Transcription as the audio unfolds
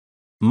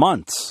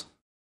Months.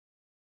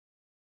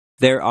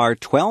 There are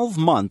 12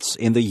 months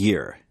in the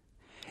year.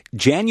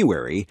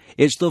 January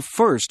is the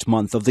first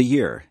month of the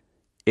year.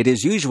 It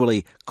is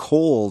usually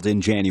cold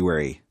in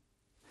January.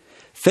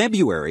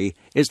 February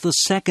is the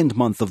second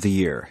month of the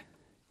year.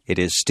 It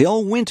is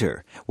still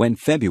winter when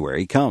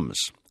February comes.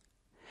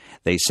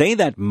 They say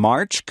that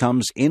March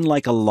comes in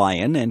like a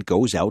lion and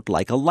goes out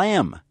like a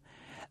lamb.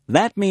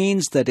 That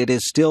means that it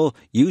is still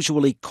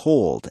usually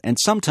cold and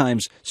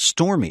sometimes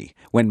stormy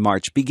when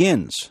March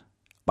begins.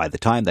 By the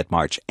time that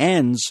March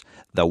ends,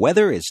 the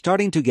weather is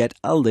starting to get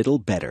a little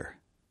better.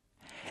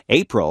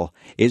 April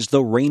is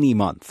the rainy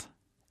month.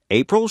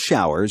 April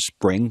showers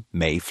bring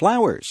May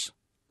flowers.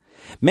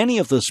 Many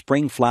of the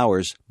spring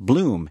flowers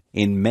bloom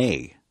in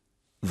May.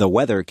 The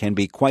weather can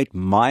be quite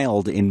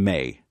mild in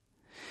May.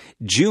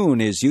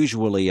 June is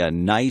usually a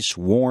nice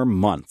warm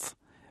month.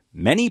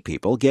 Many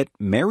people get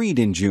married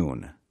in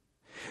June.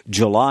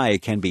 July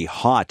can be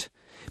hot.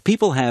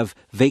 People have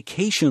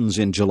vacations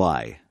in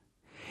July.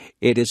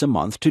 It is a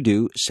month to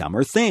do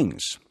summer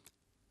things.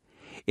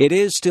 It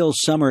is still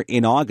summer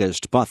in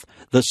August, but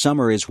the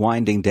summer is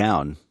winding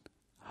down.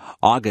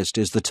 August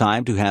is the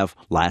time to have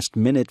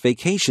last-minute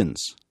vacations.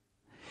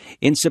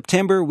 In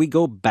September, we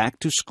go back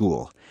to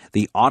school.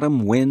 The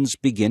autumn winds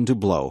begin to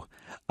blow.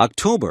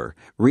 October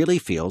really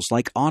feels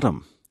like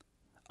autumn.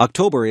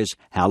 October is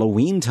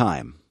Halloween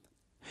time.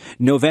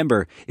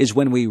 November is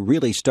when we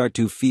really start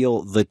to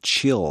feel the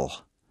chill.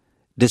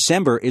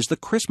 December is the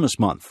Christmas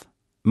month.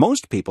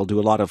 Most people do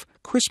a lot of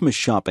Christmas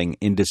shopping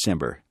in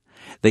December.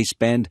 They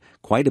spend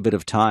quite a bit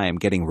of time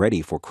getting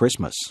ready for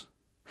Christmas.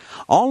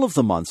 All of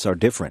the months are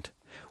different.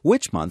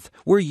 Which month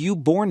were you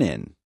born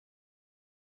in?